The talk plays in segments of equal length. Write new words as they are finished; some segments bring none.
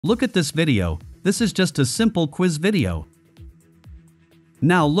Look at this video. This is just a simple quiz video.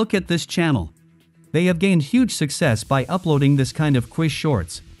 Now look at this channel. They have gained huge success by uploading this kind of quiz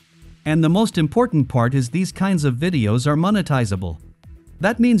shorts. And the most important part is these kinds of videos are monetizable.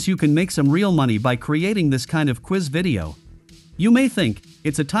 That means you can make some real money by creating this kind of quiz video. You may think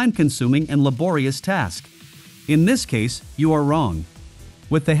it's a time-consuming and laborious task. In this case, you are wrong.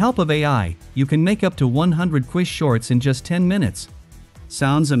 With the help of AI, you can make up to 100 quiz shorts in just 10 minutes.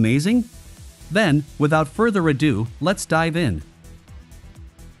 Sounds amazing? Then, without further ado, let's dive in.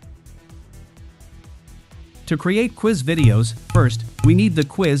 To create quiz videos, first, we need the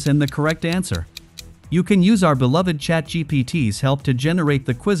quiz and the correct answer. You can use our beloved ChatGPT's help to generate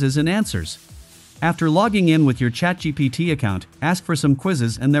the quizzes and answers. After logging in with your ChatGPT account, ask for some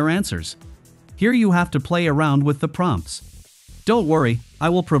quizzes and their answers. Here you have to play around with the prompts. Don't worry, I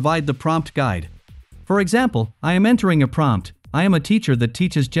will provide the prompt guide. For example, I am entering a prompt. I am a teacher that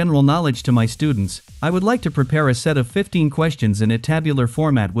teaches general knowledge to my students. I would like to prepare a set of 15 questions in a tabular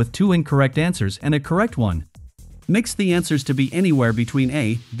format with 2 incorrect answers and a correct one. Mix the answers to be anywhere between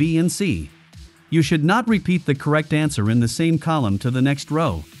A, B and C. You should not repeat the correct answer in the same column to the next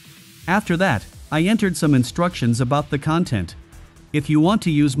row. After that, I entered some instructions about the content. If you want to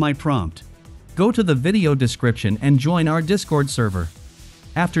use my prompt, go to the video description and join our Discord server.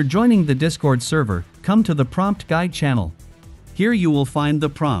 After joining the Discord server, come to the prompt guide channel. Here you will find the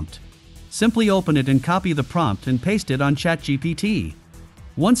prompt. Simply open it and copy the prompt and paste it on ChatGPT.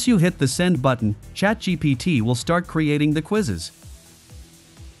 Once you hit the send button, ChatGPT will start creating the quizzes.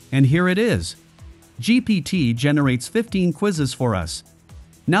 And here it is. GPT generates 15 quizzes for us.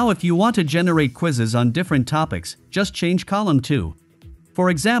 Now if you want to generate quizzes on different topics, just change column 2. For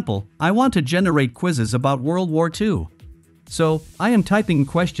example, I want to generate quizzes about World War II. So, I am typing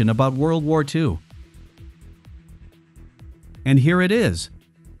question about World War II. And here it is.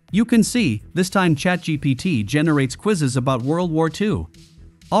 You can see, this time ChatGPT generates quizzes about World War II.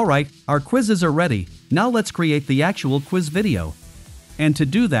 Alright, our quizzes are ready, now let's create the actual quiz video. And to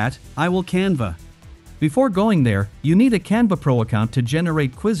do that, I will Canva. Before going there, you need a Canva Pro account to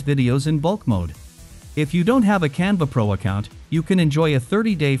generate quiz videos in bulk mode. If you don't have a Canva Pro account, you can enjoy a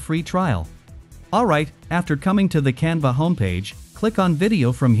 30-day free trial. Alright, after coming to the Canva homepage, click on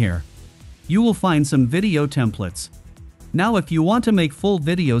Video from here. You will find some video templates. Now if you want to make full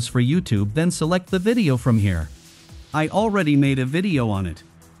videos for YouTube, then select the video from here. I already made a video on it.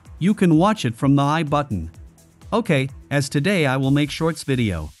 You can watch it from the I button. Okay, as today I will make shorts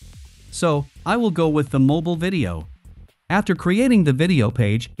video. So, I will go with the mobile video. After creating the video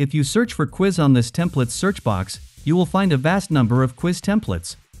page, if you search for quiz on this template search box, you will find a vast number of quiz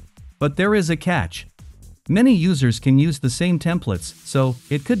templates. But there is a catch. Many users can use the same templates, so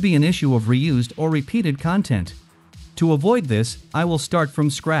it could be an issue of reused or repeated content. To avoid this, I will start from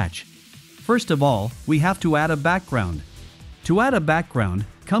scratch. First of all, we have to add a background. To add a background,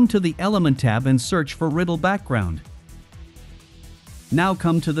 come to the Element tab and search for Riddle Background. Now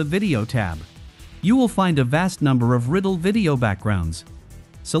come to the Video tab. You will find a vast number of Riddle video backgrounds.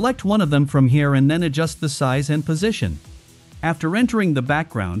 Select one of them from here and then adjust the size and position. After entering the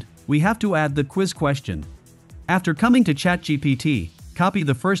background, we have to add the quiz question. After coming to ChatGPT, copy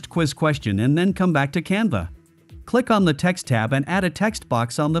the first quiz question and then come back to Canva. Click on the Text tab and add a text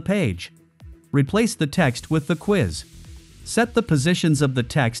box on the page. Replace the text with the quiz. Set the positions of the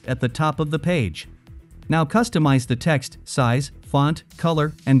text at the top of the page. Now customize the text, size, font,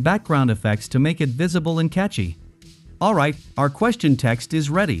 color, and background effects to make it visible and catchy. Alright, our question text is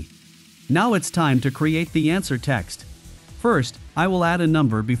ready. Now it's time to create the answer text. First, I will add a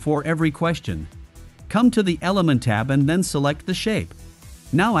number before every question. Come to the Element tab and then select the shape.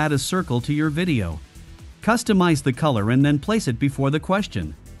 Now add a circle to your video. Customize the color and then place it before the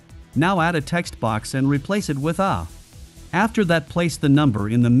question. Now add a text box and replace it with A. After that, place the number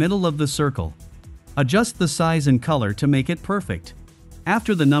in the middle of the circle. Adjust the size and color to make it perfect.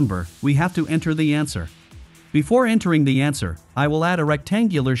 After the number, we have to enter the answer. Before entering the answer, I will add a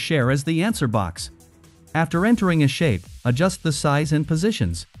rectangular share as the answer box. After entering a shape, adjust the size and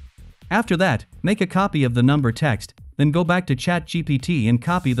positions. After that, make a copy of the number text, then go back to ChatGPT and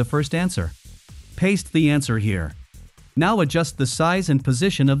copy the first answer. Paste the answer here. Now adjust the size and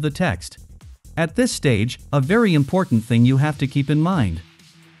position of the text. At this stage, a very important thing you have to keep in mind.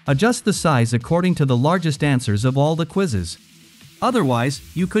 Adjust the size according to the largest answers of all the quizzes. Otherwise,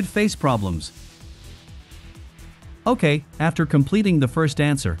 you could face problems. Okay, after completing the first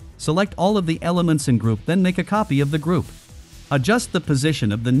answer, select all of the elements in group, then make a copy of the group. Adjust the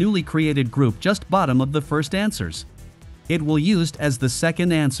position of the newly created group just bottom of the first answers. It will used as the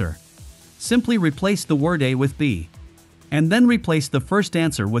second answer. Simply replace the word A with B. and then replace the first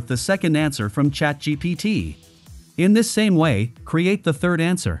answer with the second answer from ChatGPT. In this same way, create the third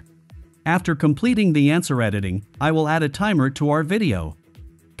answer. After completing the answer editing, I will add a timer to our video.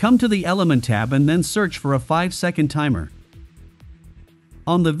 Come to the Element tab and then search for a 5-second timer.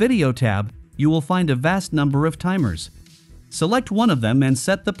 On the Video tab, you will find a vast number of timers. Select one of them and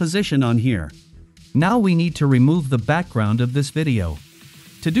set the position on here. Now we need to remove the background of this video.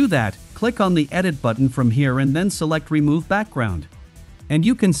 To do that, click on the Edit button from here and then select Remove Background. And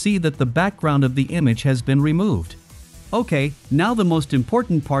you can see that the background of the image has been removed. Okay, now the most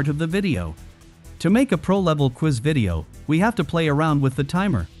important part of the video. To make a pro-level quiz video, we have to play around with the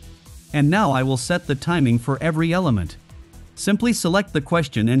timer. And now I will set the timing for every element. Simply select the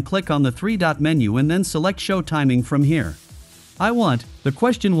question and click on the three-dot menu and then select Show Timing from here. The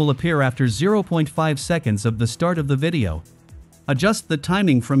question will appear after 0.5 seconds of the start of the video. Adjust the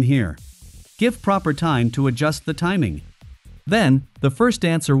timing from here. Give proper time to adjust the timing. Then, the first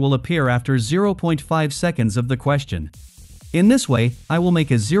answer will appear after 0.5 seconds of the question. In this way, I will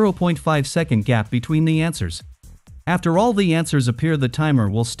make a 0.5 second gap between the answers. After all the answers appear, the timer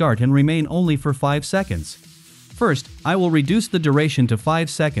will start and remain only for 5 seconds. First, I will reduce the duration to 5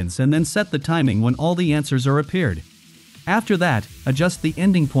 seconds and then set the timing when all the answers are appeared. After that, adjust the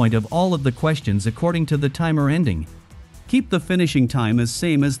ending point of all of the questions according to the timer ending. Keep the finishing time as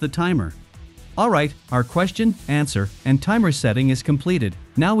same as the timer. Alright, our question, answer, and timer setting is completed.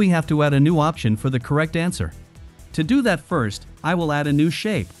 Now we have to add a new option for the correct answer. To do that, first, I will add a new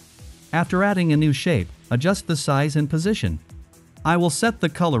shape. After adding a new shape, adjust the size and position. I will set the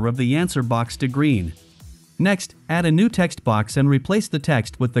color of the answer box to green. Next, add a new text box and replace the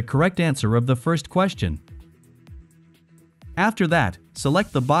text with the correct answer of the first question. After that,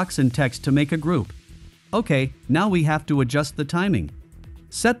 select the box and text to make a group. Okay, now we have to adjust the timing.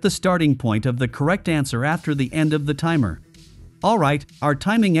 Set the starting point of the correct answer after the end of the timer. Alright, our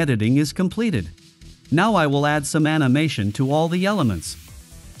timing editing is completed. Now I will add some animation to all the elements.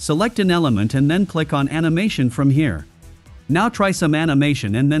 Select an element and then click on Animation from here. Now try some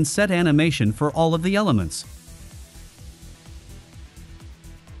animation and then set animation for all of the elements.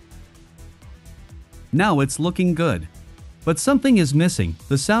 Now it's looking good. But something is missing,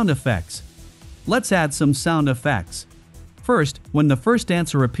 the sound effects. Let's add some sound effects. First, when the first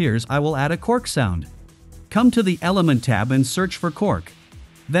answer appears, I will add a cork sound. Come to the Element tab and search for cork.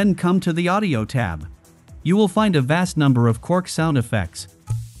 Then come to the Audio tab. You will find a vast number of cork sound effects.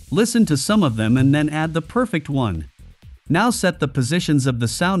 Listen to some of them and then add the perfect one. Now set the positions of the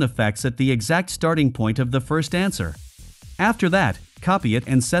sound effects at the exact starting point of the first answer. After that, copy it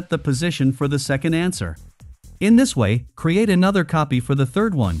and set the position for the second answer. In this way, create another copy for the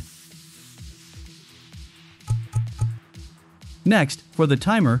third one. Next, for the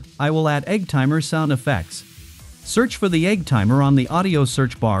timer, I will add egg timer sound effects. Search for the egg timer on the audio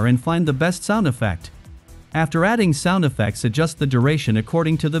search bar and find the best sound effect. After adding sound effects, adjust the duration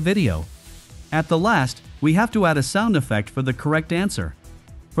according to the video. At the last, we have to add a sound effect for the correct answer.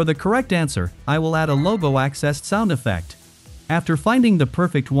 For the correct answer, I will add a logo accessed sound effect. After finding the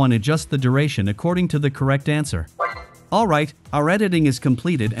perfect one, adjust the duration according to the correct answer. Alright, our editing is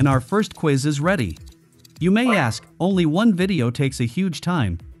completed and our first quiz is ready. You may ask, only one video takes a huge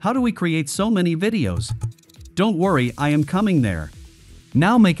time. How do we create so many videos? Don't worry, I am coming there.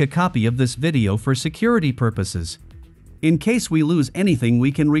 Now make a copy of this video for security purposes. In case we lose anything,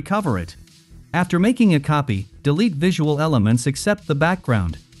 we can recover it. After making a copy, delete visual elements except the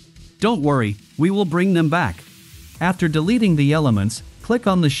background. Don't worry, we will bring them back. After deleting the elements, click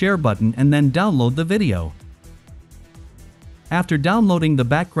on the Share button and then download the video. After downloading the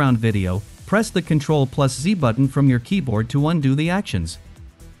background video, press the Ctrl+Z button from your keyboard to undo the actions.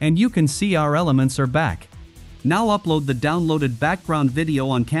 And you can see our elements are back. Now upload the downloaded background video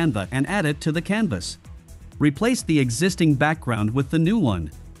on Canva and add it to the canvas. Replace the existing background with the new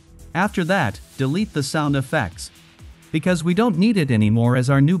one. After that, delete the sound effects. Because we don't need it anymore as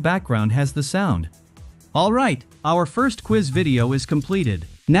our new background has the sound. Alright, our first quiz video is completed.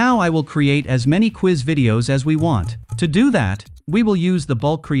 Now I will create as many quiz videos as we want. To do that, we will use the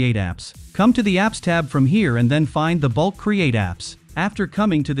bulk create apps. Come to the apps tab from here and then find the bulk create apps. After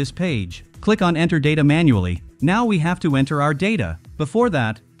coming to this page, click on enter data manually. Now we have to enter our data. Before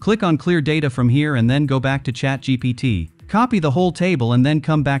that, click on clear data from here and then go back to ChatGPT. Copy the whole table and then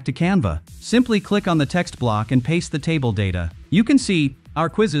come back to Canva. Simply click on the text block and paste the table data. You can see, our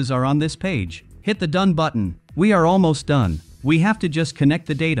quizzes are on this page. Hit the done button. We are almost done. We have to just connect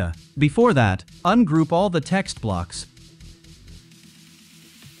the data. Before that, ungroup all the text blocks.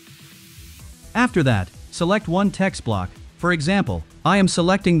 After that, select one text block. For example, I am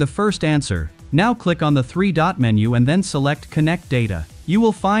selecting the first answer. Now click on the three-dot menu and then select Connect Data. You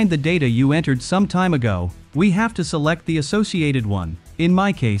will find the data you entered some time ago. We have to select the associated one. In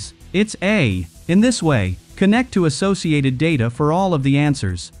my case, it's A. In this way, connect to associated data for all of the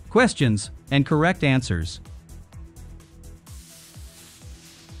answers, questions, and correct answers.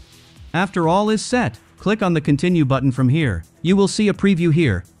 After all is set, click on the Continue button from here. You will see a preview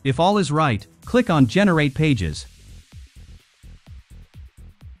here. If all is right, click on Generate Pages.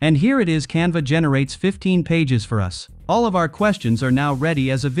 And here it is. Canva generates 15 pages for us. All of our questions are now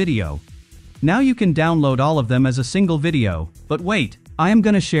ready as a video. Now you can download all of them as a single video. But wait, I am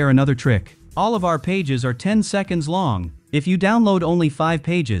gonna share another trick. All of our pages are 10 seconds long. If you download only 5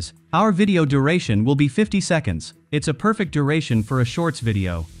 pages, our video duration will be 50 seconds. It's a perfect duration for a shorts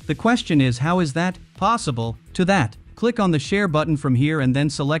video. The question is, how is that possible? To that, click on the share button from here and then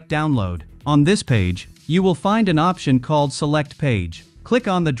select download. On this page, you will find an option called Select Page. Click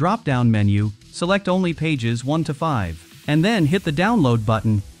on the drop-down menu, select only pages 1 to 5, and then hit the download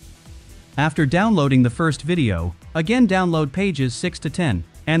button. After downloading the first video, again download pages 6 to 10,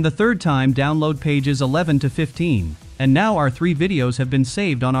 and the third time download pages 11 to 15. And now our 3 videos have been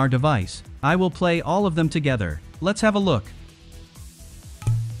saved on our device. I will play all of them together. Let's have a look.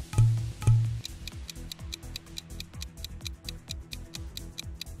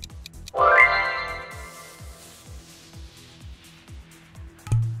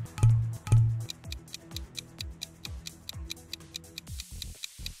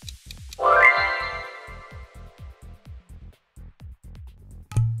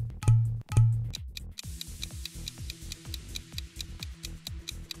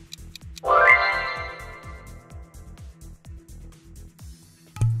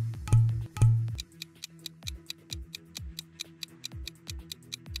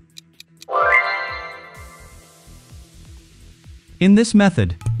 In this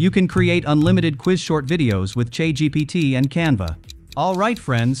method, you can create unlimited quiz short videos with ChatGPT and Canva. Alright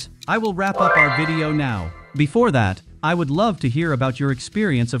friends, I will wrap up our video now. Before that, I would love to hear about your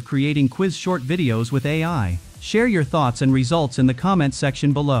experience of creating quiz short videos with AI. Share your thoughts and results in the comment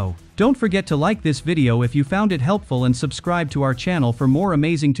section below. Don't forget to like this video if you found it helpful and subscribe to our channel for more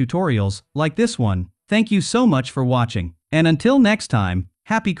amazing tutorials like this one. Thank you so much for watching. And until next time,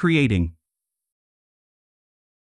 happy creating!